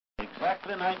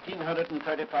Exactly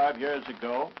 1935 years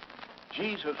ago,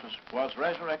 Jesus was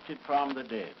resurrected from the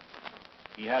dead.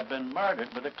 He had been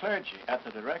murdered by the clergy at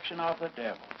the direction of the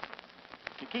devil.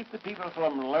 To keep the people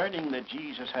from learning that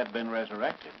Jesus had been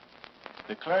resurrected,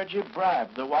 the clergy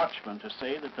bribed the watchman to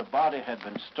say that the body had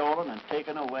been stolen and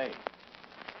taken away.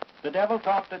 The devil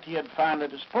thought that he had finally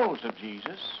disposed of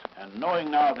Jesus, and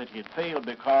knowing now that he had failed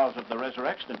because of the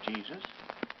resurrection of Jesus,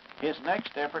 his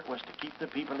next effort was to keep the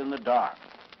people in the dark.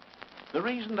 The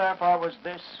reason, therefore, was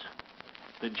this,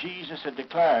 that Jesus had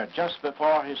declared just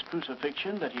before his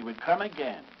crucifixion that he would come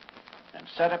again and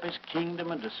set up his kingdom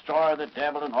and destroy the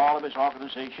devil and all of his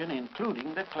organization,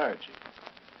 including the clergy.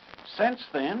 Since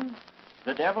then,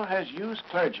 the devil has used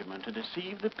clergymen to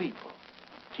deceive the people,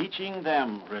 teaching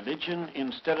them religion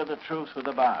instead of the truth of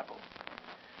the Bible.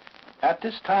 At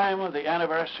this time of the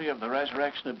anniversary of the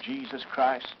resurrection of Jesus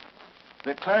Christ,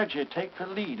 the clergy take the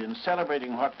lead in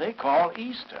celebrating what they call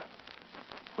Easter,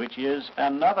 which is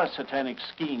another satanic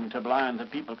scheme to blind the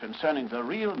people concerning the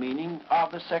real meaning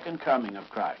of the second coming of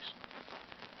Christ.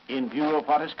 In view of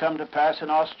what has come to pass in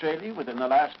Australia within the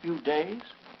last few days,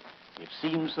 it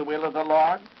seems the will of the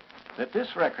Lord that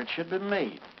this record should be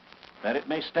made, that it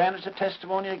may stand as a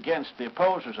testimony against the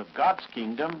opposers of God's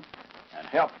kingdom and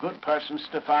help good persons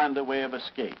to find the way of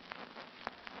escape.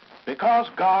 Because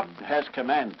God has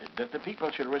commanded that the people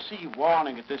should receive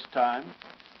warning at this time,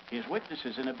 his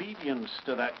witnesses, in obedience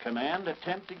to that command,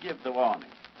 attempt to give the warning.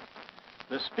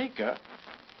 The speaker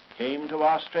came to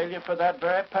Australia for that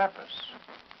very purpose.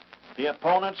 The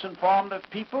opponents informed the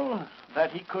people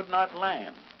that he could not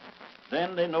land.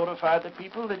 Then they notified the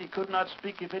people that he could not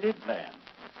speak if he did land.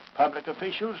 Public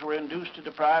officials were induced to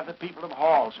deprive the people of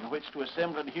halls in which to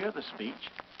assemble and hear the speech,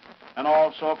 and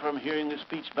also from hearing the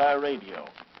speech by radio.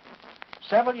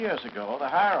 Several years ago, the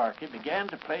hierarchy began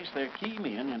to place their key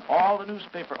men in all the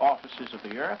newspaper offices of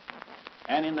the earth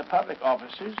and in the public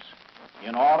offices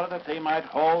in order that they might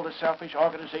hold the selfish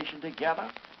organization together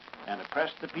and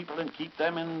oppress the people and keep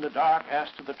them in the dark as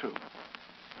to the truth.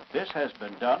 This has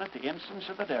been done at the instance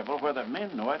of the devil, whether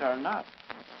men know it or not.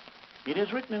 It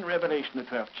is written in Revelation, the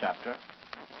 12th chapter,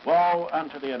 "Woe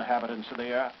unto the inhabitants of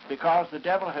the earth, because the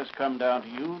devil has come down to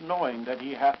you, knowing that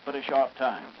he hath but a short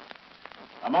time."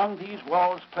 Among these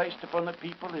woes placed upon the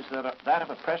people is that of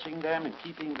oppressing them and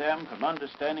keeping them from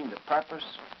understanding the purpose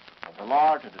of the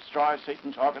Lord to destroy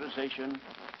Satan's organization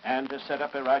and to set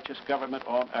up a righteous government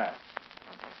on earth.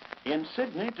 In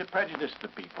Sydney, to prejudice the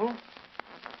people,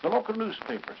 the local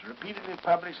newspapers repeatedly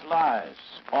published lies,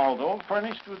 although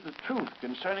furnished with the truth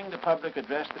concerning the public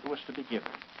address that was to be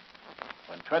given.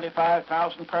 When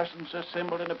 25,000 persons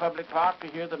assembled in a public park to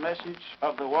hear the message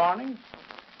of the warning,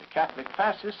 the Catholic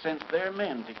fascists sent their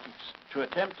men to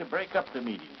attempt to break up the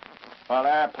meeting, while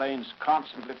airplanes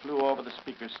constantly flew over the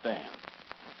speaker's stand.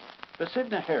 The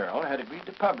Sydney Herald had agreed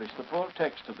to publish the full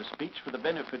text of the speech for the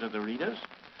benefit of the readers,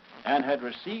 and had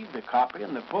received a copy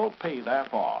and the full pay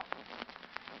therefor.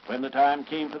 When the time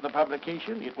came for the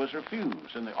publication, it was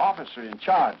refused, and the officer in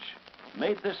charge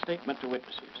made this statement to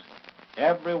witnesses: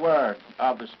 "Every word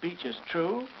of the speech is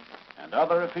true, and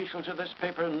other officials of this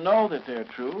paper know that they're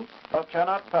true, but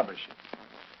cannot publish it."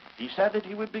 He said that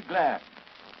he would be glad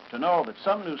to know that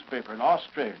some newspaper in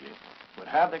Australia would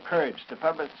have the courage to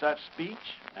publish that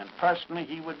speech, and personally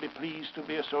he would be pleased to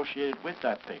be associated with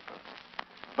that paper.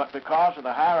 But because of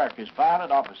the hierarchy's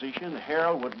violent opposition, the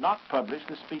Herald would not publish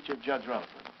the speech of Judge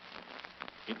Rutherford.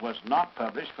 It was not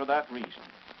published for that reason.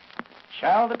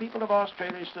 Shall the people of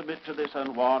Australia submit to this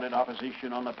unwarranted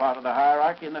opposition on the part of the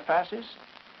hierarchy and the fascists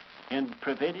in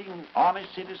preventing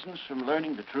honest citizens from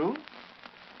learning the truth?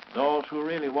 Those who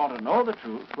really want to know the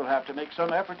truth will have to make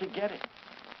some effort to get it.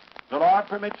 The Lord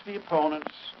permits the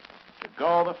opponents to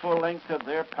go the full length of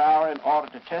their power in order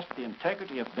to test the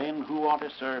integrity of men who want to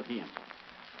serve him.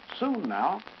 Soon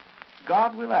now,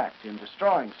 God will act in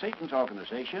destroying Satan's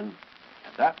organization,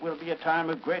 and that will be a time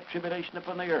of great tribulation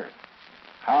upon the earth.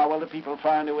 How will the people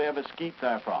find a way of escape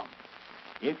therefrom?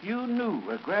 If you knew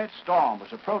a great storm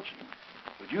was approaching,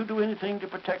 would you do anything to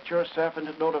protect yourself and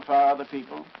to notify other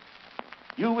people?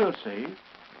 You will say,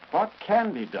 what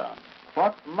can be done?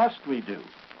 What must we do?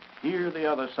 Hear the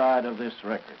other side of this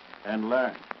record and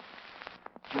learn.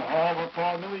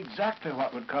 Jehovah knew exactly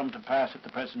what would come to pass at the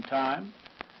present time,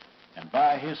 and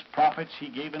by his prophets he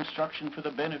gave instruction for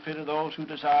the benefit of those who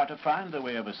desire to find the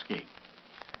way of escape.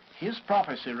 His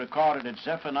prophecy recorded in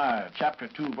Zephaniah chapter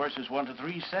 2, verses 1 to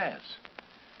 3 says,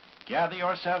 "Gather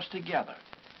yourselves together,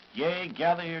 yea,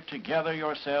 gather together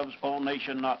yourselves, O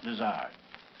nation not desired."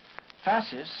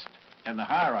 Fascists and the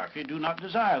hierarchy do not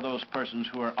desire those persons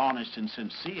who are honest and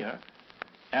sincere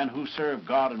and who serve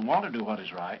God and want to do what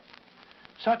is right.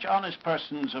 Such honest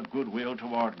persons of goodwill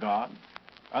toward God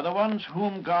are the ones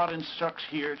whom God instructs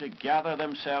here to gather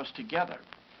themselves together.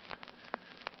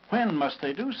 When must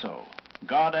they do so?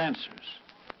 God answers,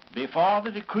 before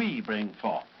the decree bring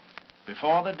forth,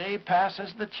 before the day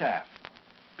passes the chaff,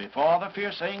 before the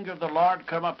fierce anger of the Lord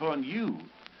come upon you,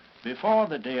 before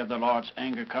the day of the Lord's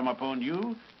anger come upon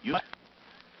you,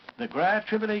 the great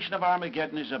tribulation of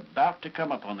Armageddon is about to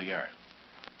come upon the earth.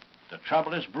 The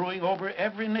trouble is brewing over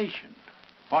every nation.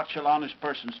 What shall honest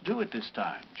persons do at this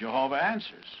time? Jehovah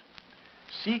answers,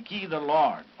 seek ye the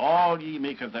Lord, all ye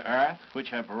meek of the earth, which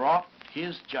have wrought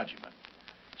his judgment.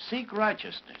 Seek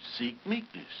righteousness, seek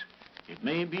meekness. It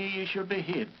may be ye shall be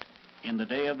hid in the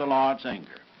day of the Lord's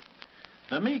anger.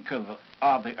 The meek of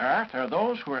the earth are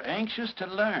those who are anxious to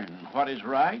learn what is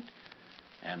right,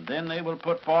 and then they will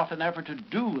put forth an effort to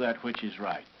do that which is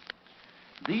right.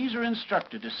 These are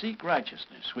instructed to seek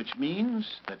righteousness, which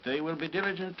means that they will be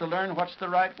diligent to learn what's the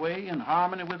right way in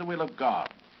harmony with the will of God.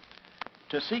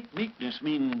 To seek meekness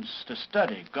means to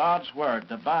study God's Word,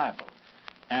 the Bible,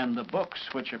 and the books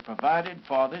which are provided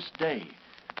for this day,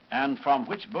 and from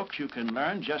which books you can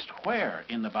learn just where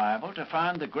in the Bible to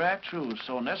find the great truths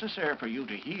so necessary for you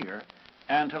to hear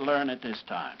and to learn at this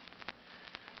time.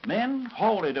 Men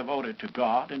wholly devoted to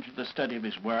God and to the study of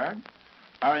His Word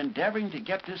are endeavoring to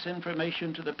get this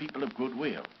information to the people of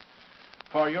goodwill.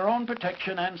 For your own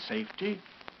protection and safety,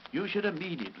 you should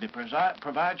immediately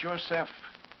provide yourself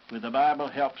with the Bible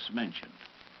helps mentioned.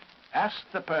 Ask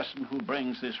the person who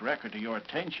brings this record to your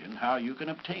attention how you can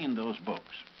obtain those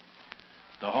books.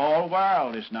 The whole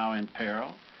world is now in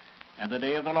peril, and the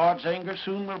day of the Lord's anger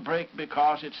soon will break,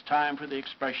 because it's time for the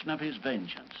expression of His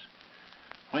vengeance.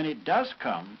 When it does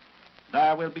come,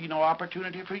 there will be no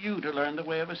opportunity for you to learn the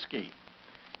way of escape.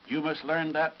 You must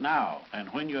learn that now, and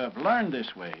when you have learned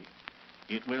this way,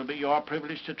 it will be your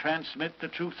privilege to transmit the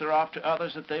truth thereof to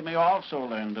others, that they may also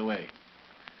learn the way.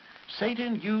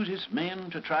 Satan uses men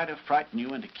to try to frighten you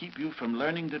and to keep you from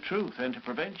learning the truth and to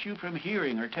prevent you from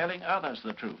hearing or telling others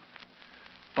the truth.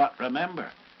 But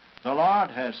remember, the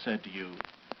Lord has said to you,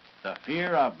 the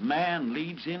fear of man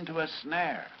leads into a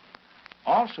snare.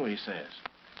 Also, He says,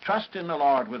 trust in the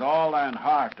Lord with all thine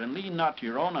heart, and lean not to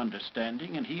your own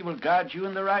understanding, and He will guide you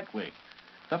in the right way.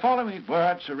 The following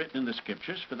words are written in the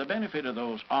Scriptures for the benefit of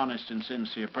those honest and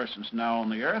sincere persons now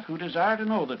on the earth who desire to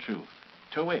know the truth,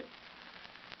 to wit,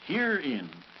 herein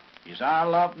is our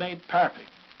love made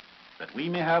perfect, that we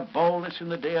may have boldness in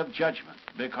the day of judgment,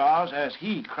 because as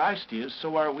He, Christ, is,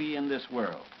 so are we in this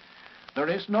world. There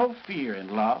is no fear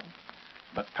in love,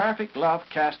 but perfect love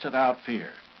casteth out fear,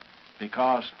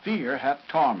 because fear hath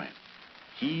torment.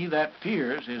 He that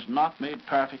fears is not made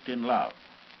perfect in love.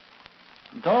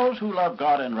 Those who love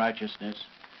God and righteousness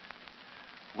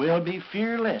will be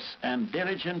fearless and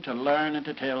diligent to learn and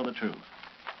to tell the truth.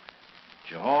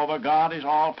 Jehovah God is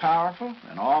all-powerful,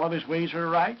 and all of His ways are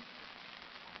right,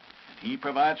 and He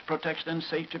provides protection and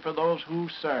safety for those who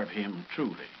serve Him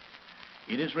truly.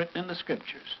 It is written in the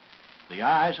Scriptures, the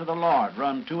eyes of the Lord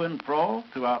run to and fro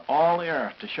throughout all the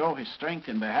earth to show His strength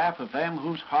in behalf of them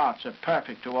whose hearts are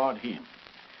perfect toward Him.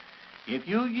 If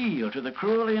you yield to the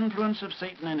cruel influence of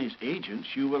Satan and his agents,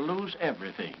 you will lose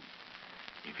everything.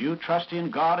 If you trust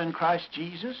in God and Christ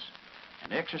Jesus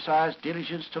and exercise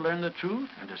diligence to learn the truth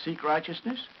and to seek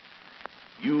righteousness,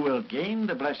 you will gain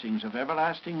the blessings of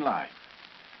everlasting life.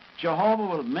 Jehovah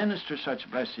will minister such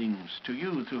blessings to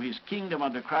you through His kingdom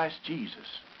under Christ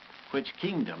Jesus, which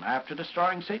kingdom, after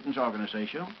destroying Satan's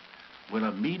organization, will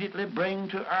immediately bring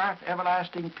to earth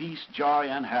everlasting peace, joy,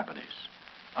 and happiness.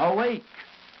 Awake,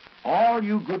 all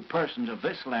you good persons of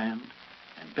this land,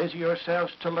 and busy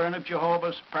yourselves to learn of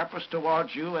Jehovah's purpose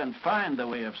towards you and find the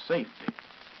way of safety.